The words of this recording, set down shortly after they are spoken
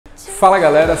Fala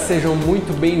galera, sejam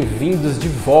muito bem-vindos de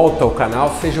volta ao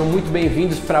canal, sejam muito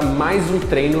bem-vindos para mais um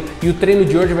treino e o treino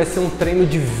de hoje vai ser um treino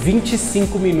de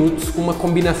 25 minutos com uma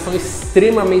combinação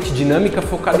extremamente dinâmica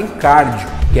focada em cardio.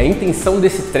 E a intenção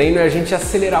desse treino é a gente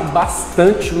acelerar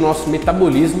bastante o nosso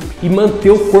metabolismo e manter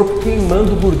o corpo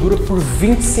queimando gordura por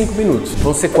 25 minutos.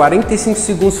 Vão ser 45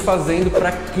 segundos fazendo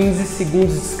para 15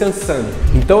 segundos descansando.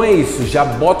 Então é isso, já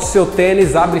bota o seu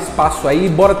tênis, abre espaço aí e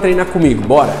bora treinar comigo,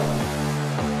 bora!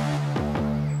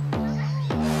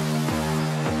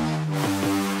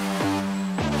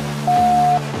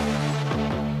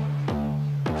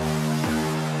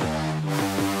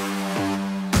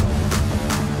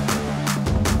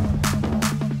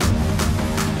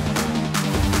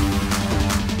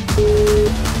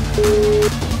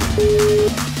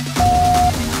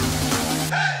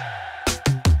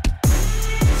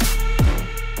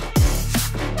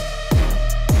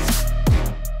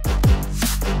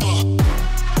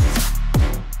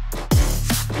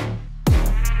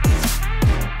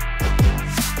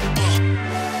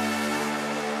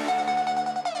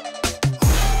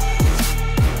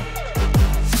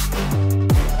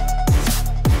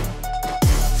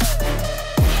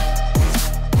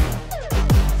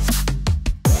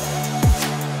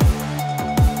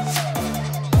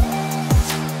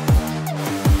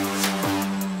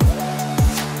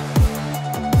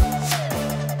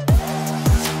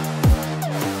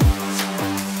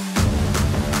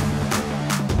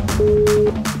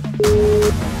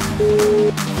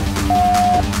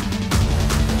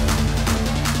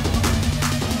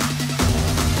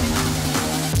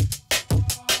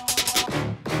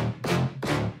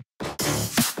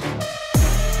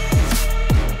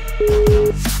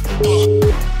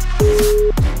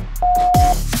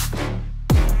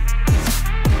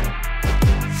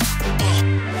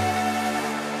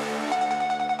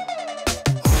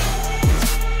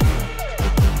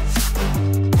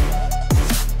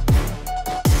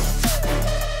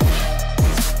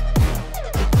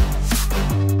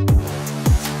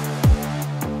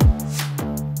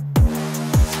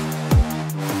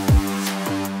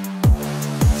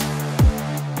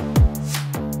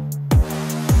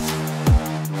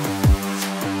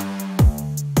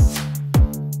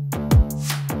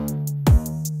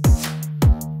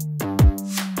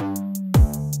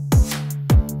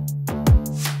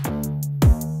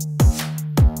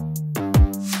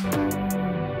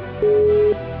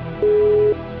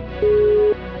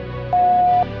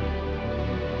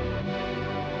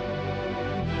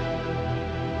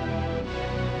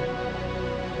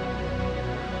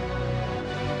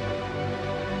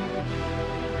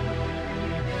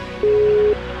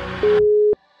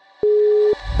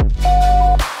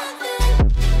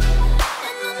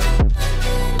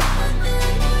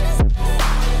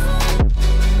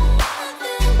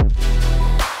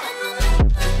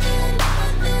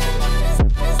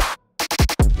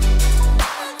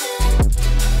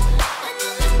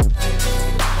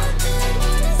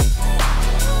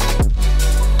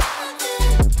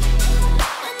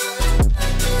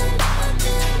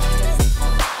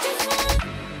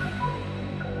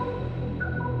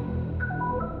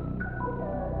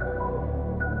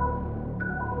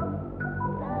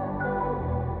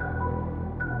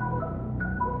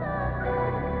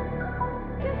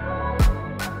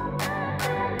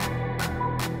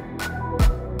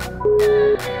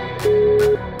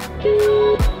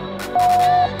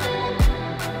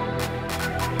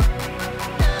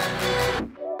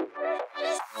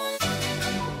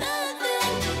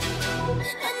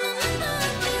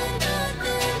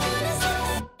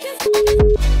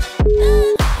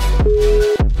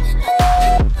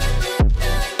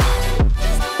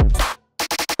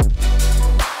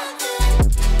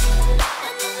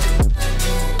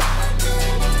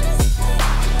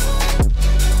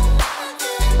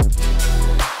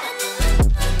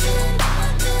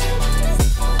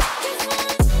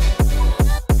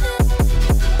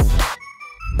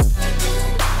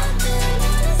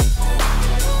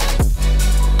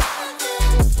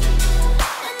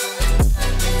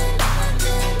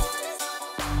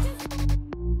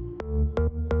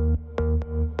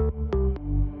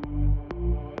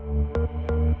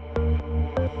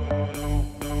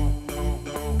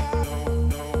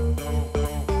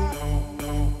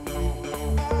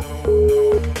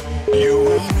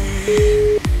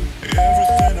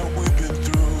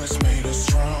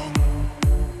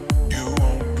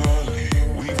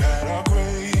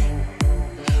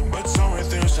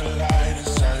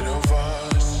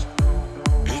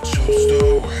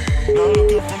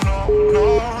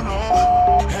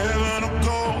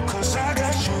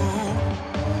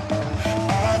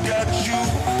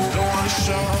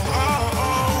 Show, oh,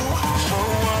 oh, show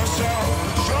us all,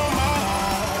 show my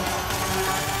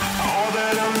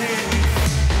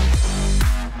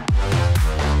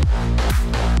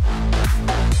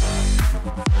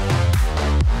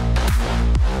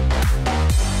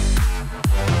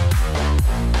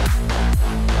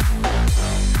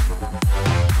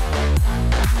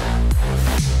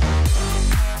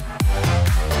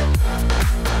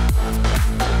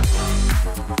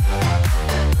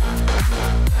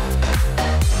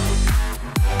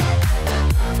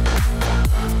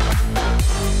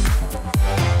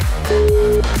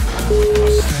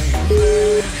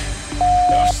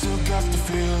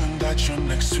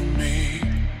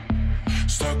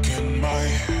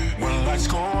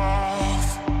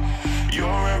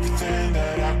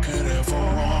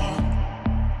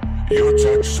Your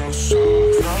touch so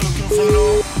soft. Not looking for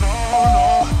no, no,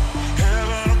 no.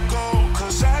 Heaven or gold,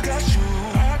 'cause I got you.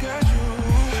 I got you.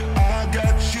 I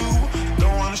got you.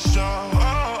 Don't wanna show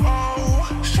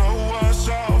us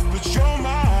off, but you're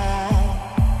my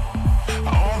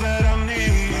all that I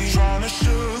need. I'm trying to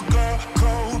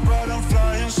sugarcoat, but I'm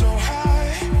flying so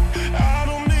high. I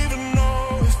don't even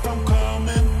know if I'm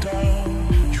coming down.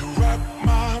 You rock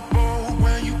my boat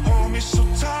when you hold me so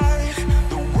tight.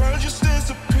 The world just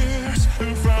disappears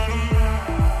in front of me.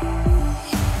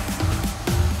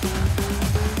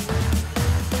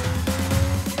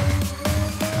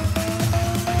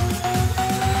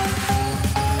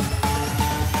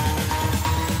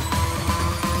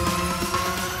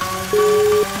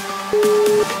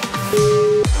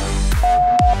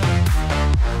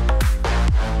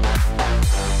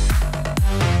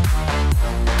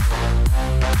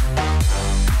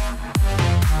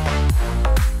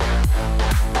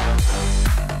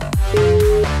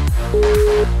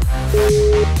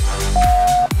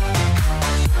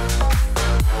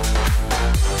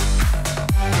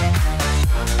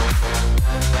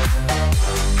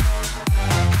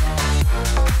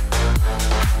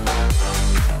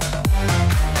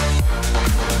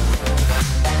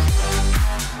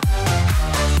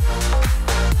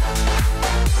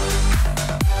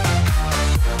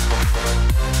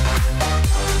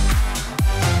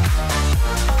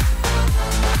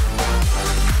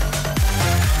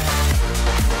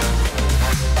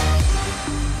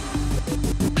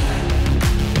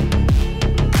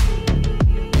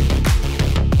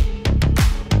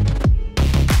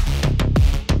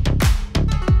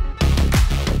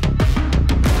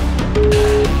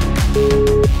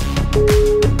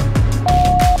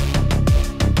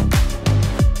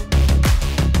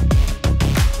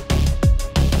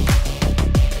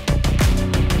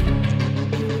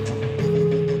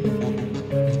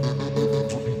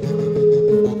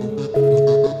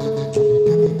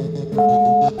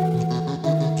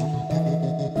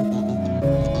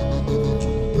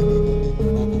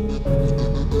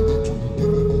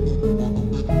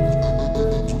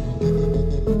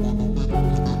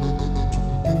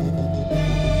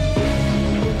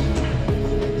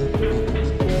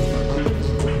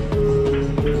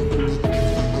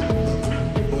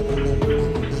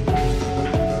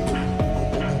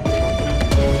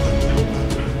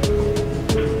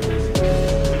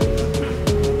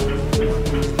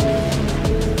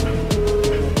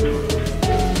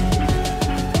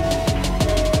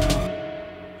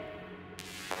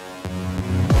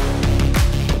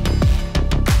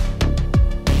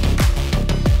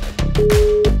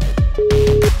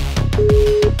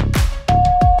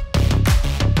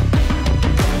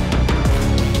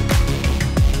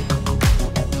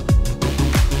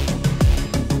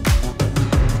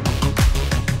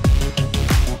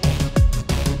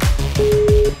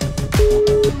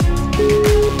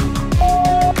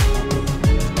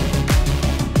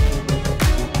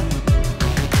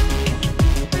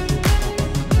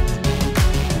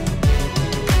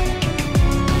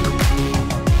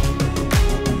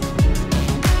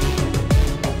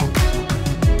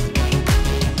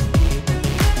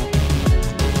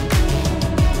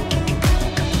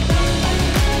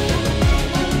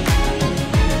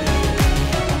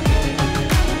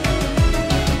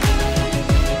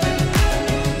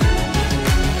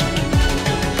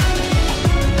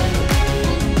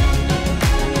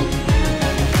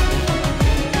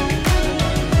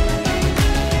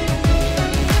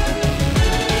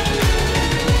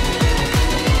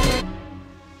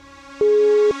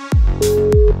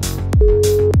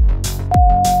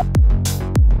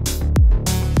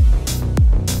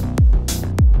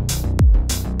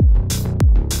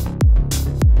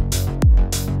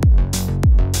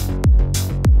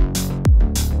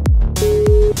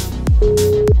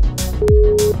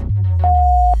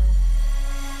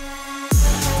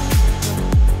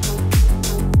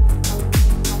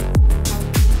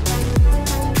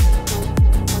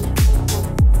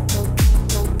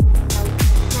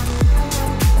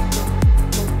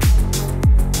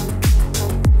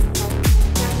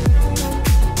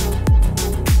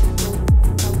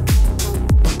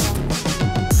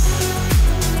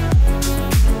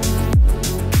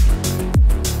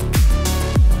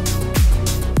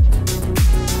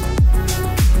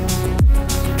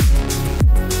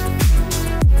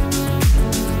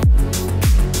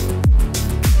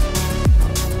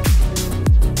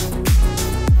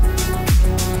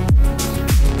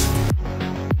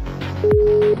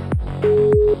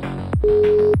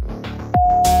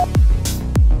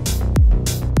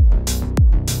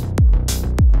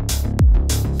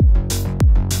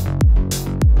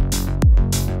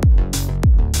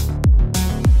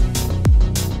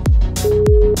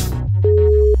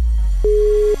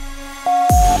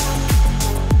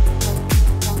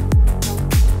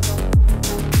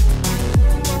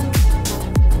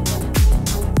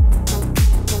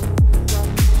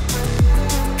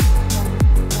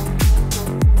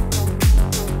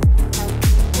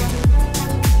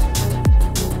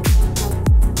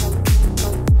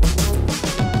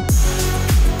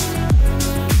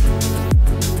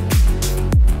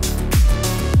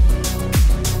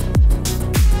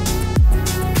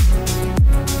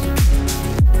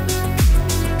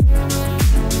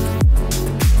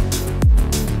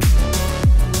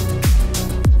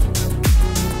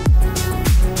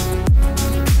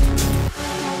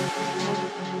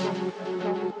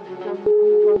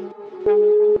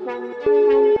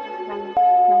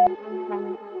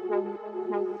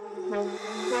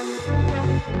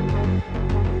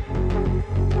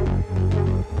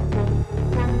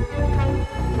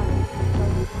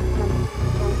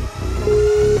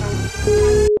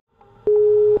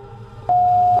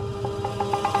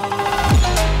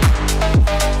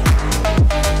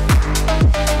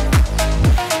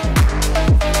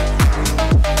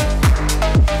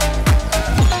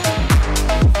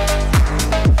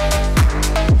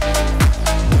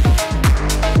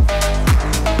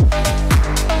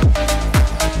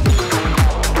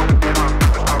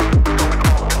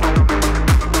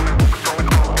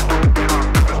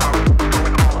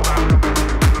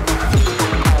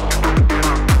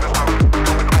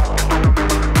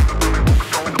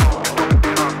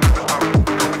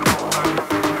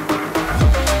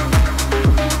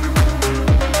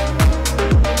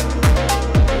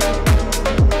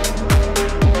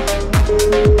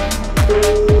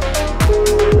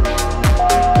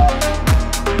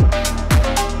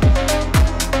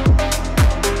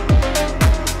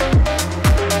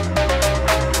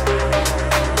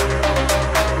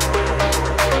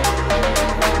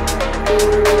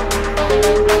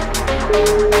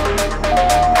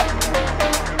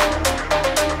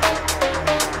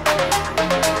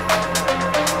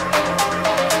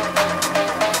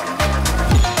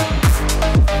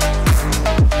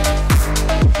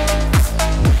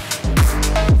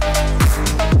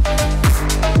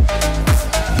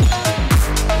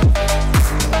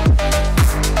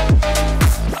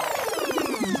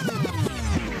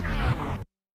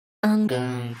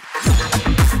 hunger.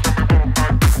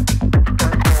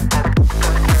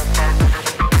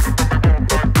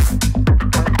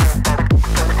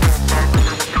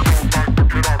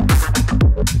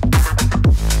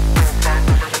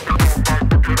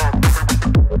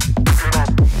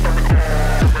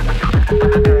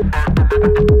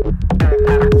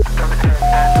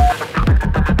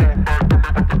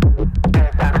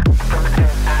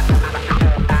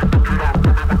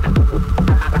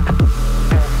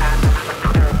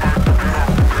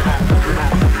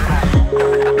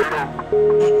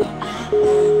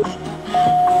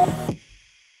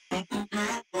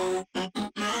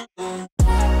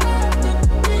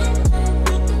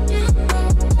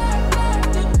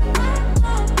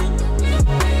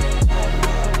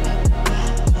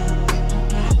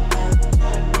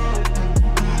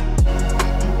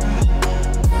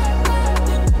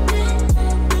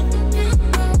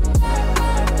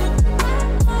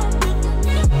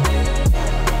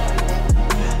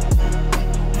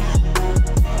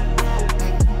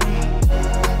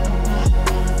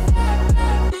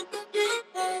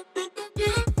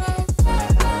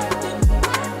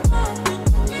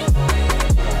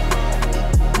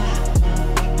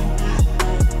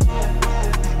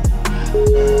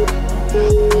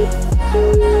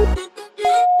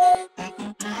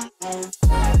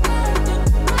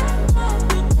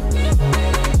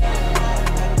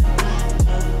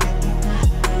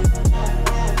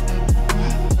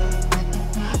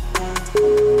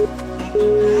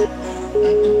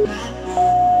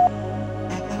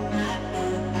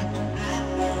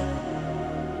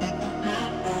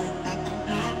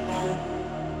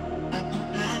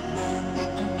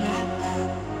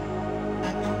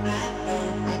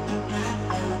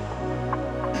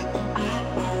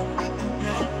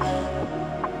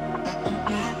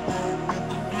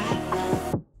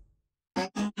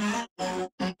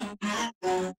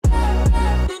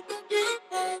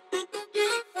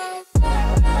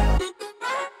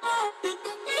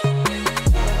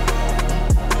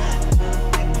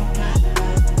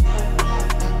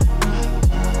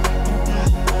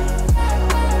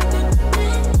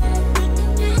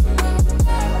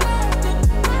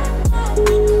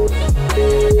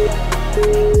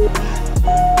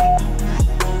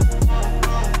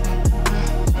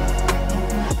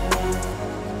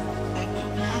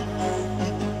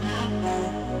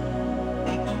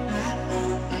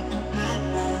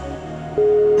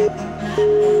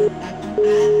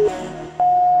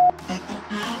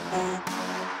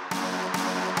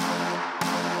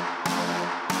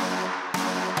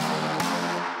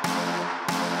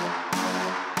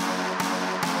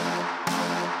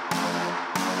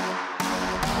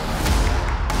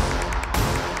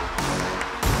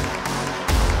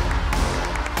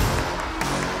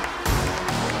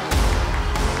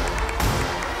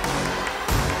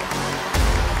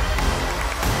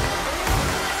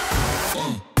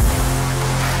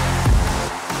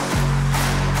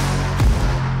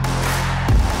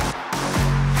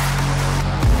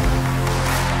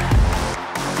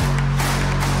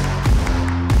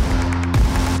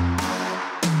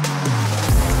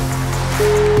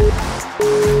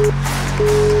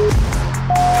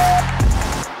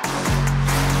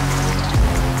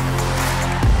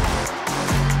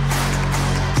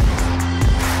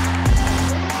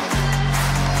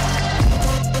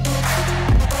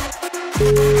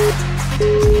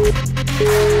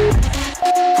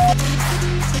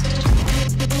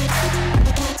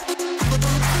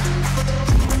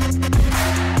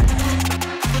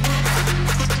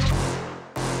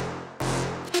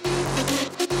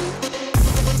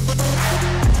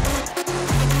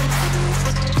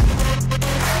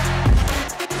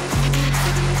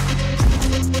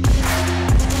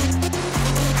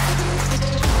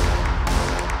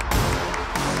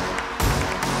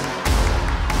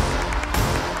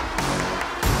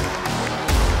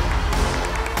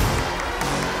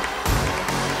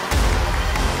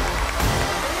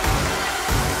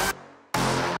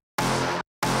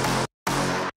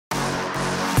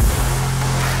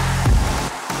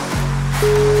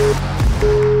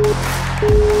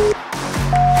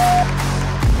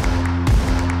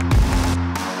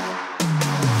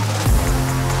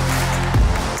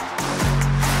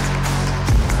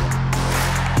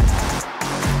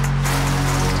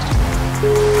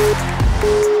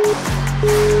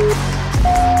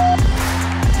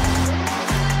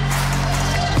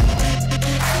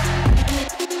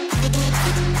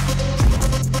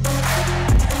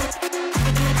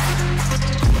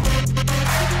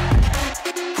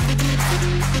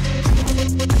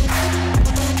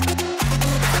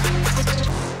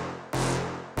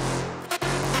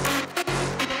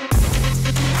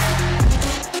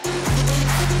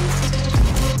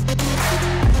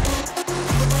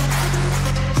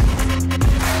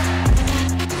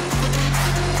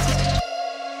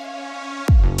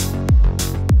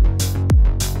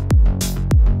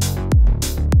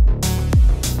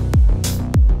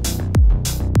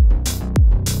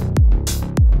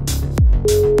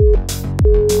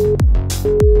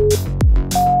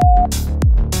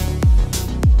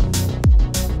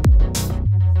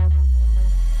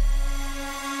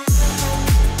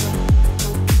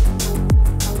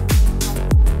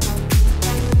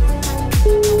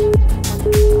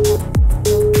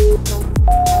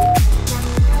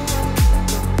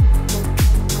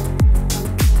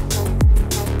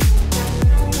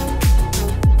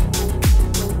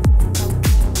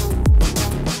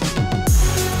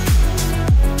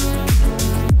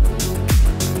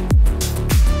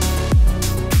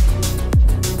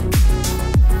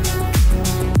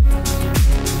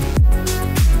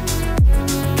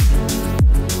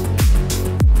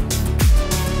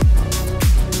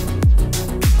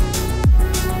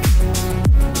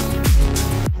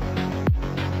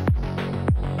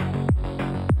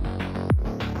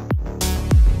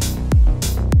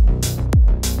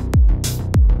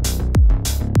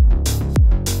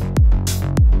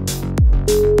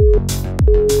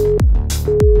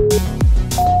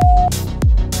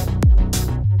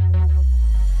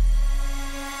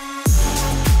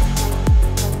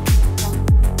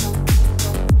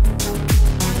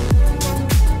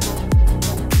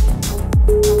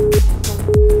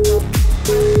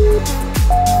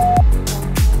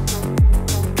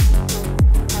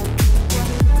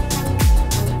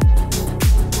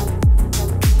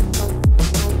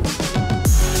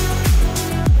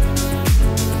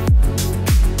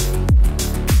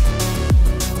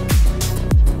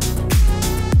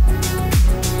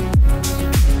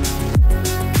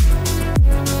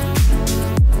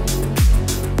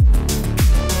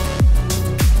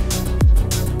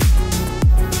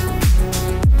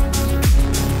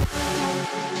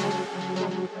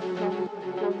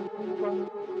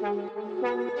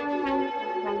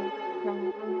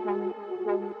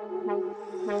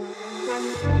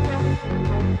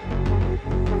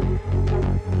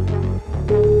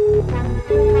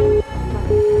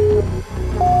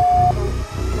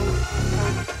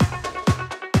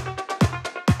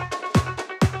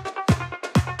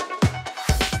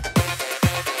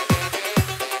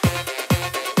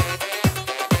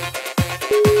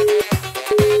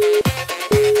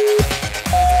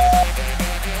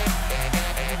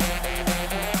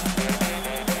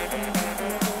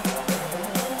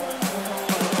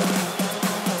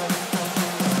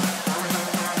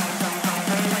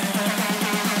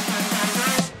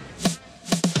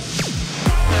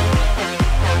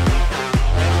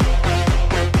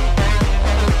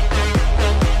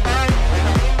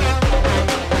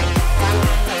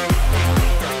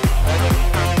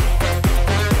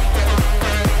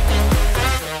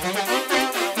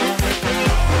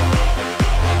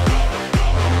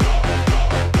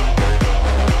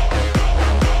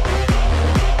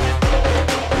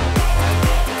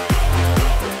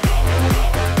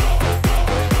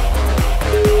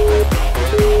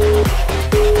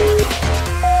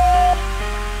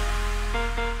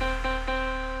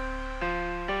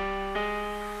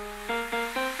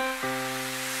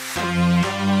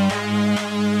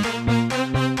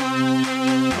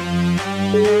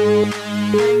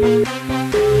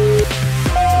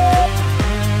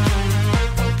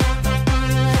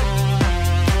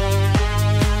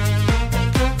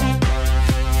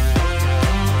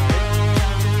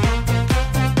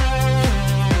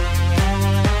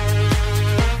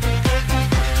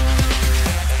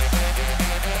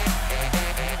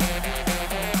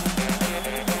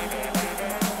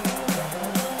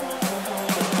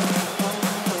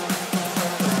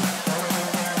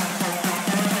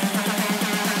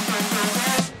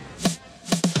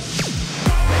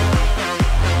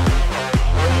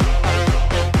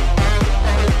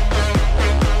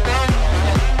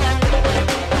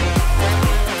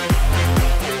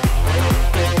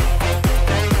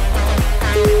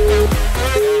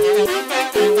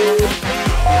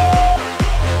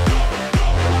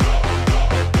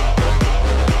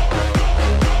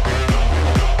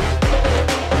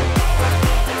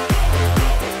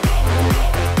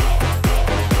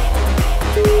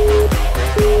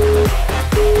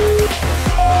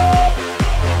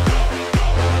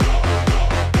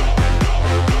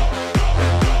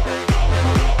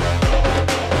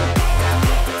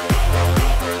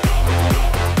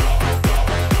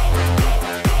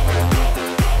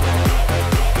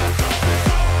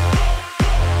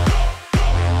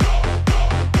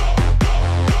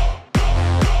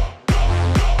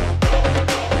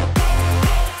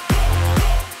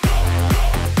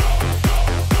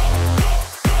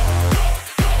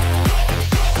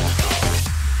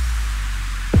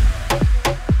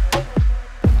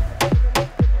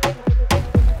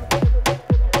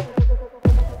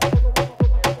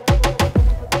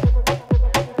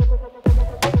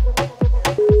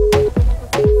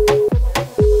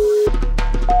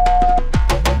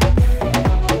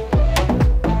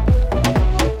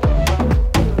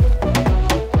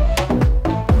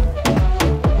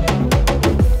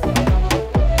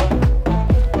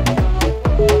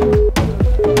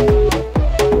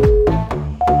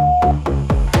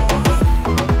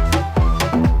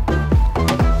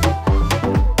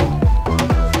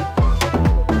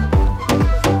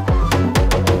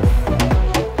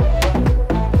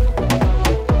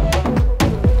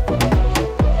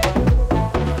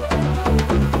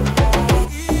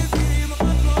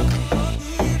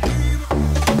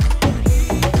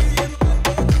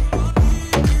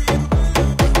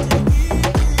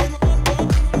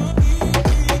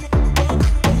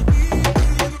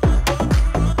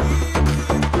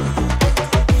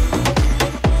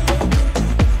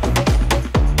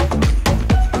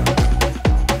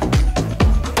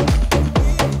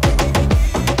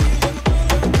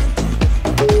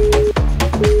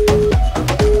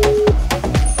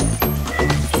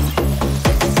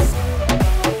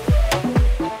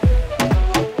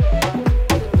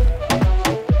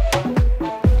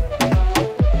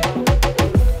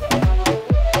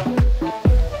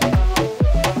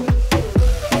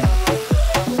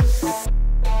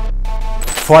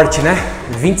 Forte, né?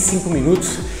 25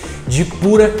 minutos de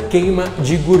pura queima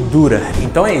de gordura.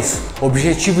 Então é isso. O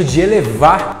objetivo de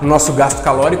elevar o nosso gasto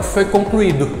calórico foi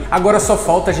concluído. Agora só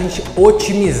falta a gente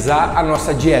otimizar a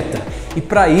nossa dieta. E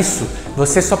para isso,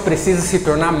 você só precisa se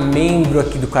tornar membro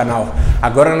aqui do canal.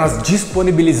 Agora nós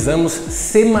disponibilizamos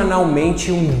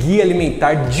semanalmente um guia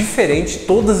alimentar diferente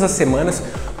todas as semanas,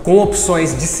 com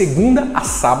opções de segunda a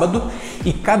sábado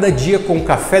e cada dia com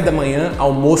café da manhã,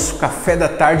 almoço, café da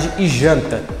tarde e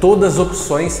janta. Todas as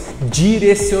opções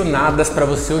direcionadas para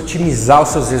você otimizar os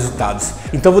seus resultados.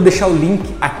 Então vou deixar o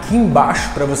link aqui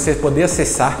embaixo para você poder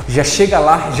acessar. Já chega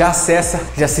lá, já acessa,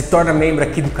 já se torna membro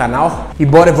aqui do canal e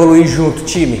bora evoluir junto,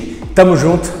 time. Tamo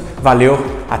junto, valeu,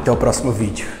 até o próximo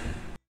vídeo.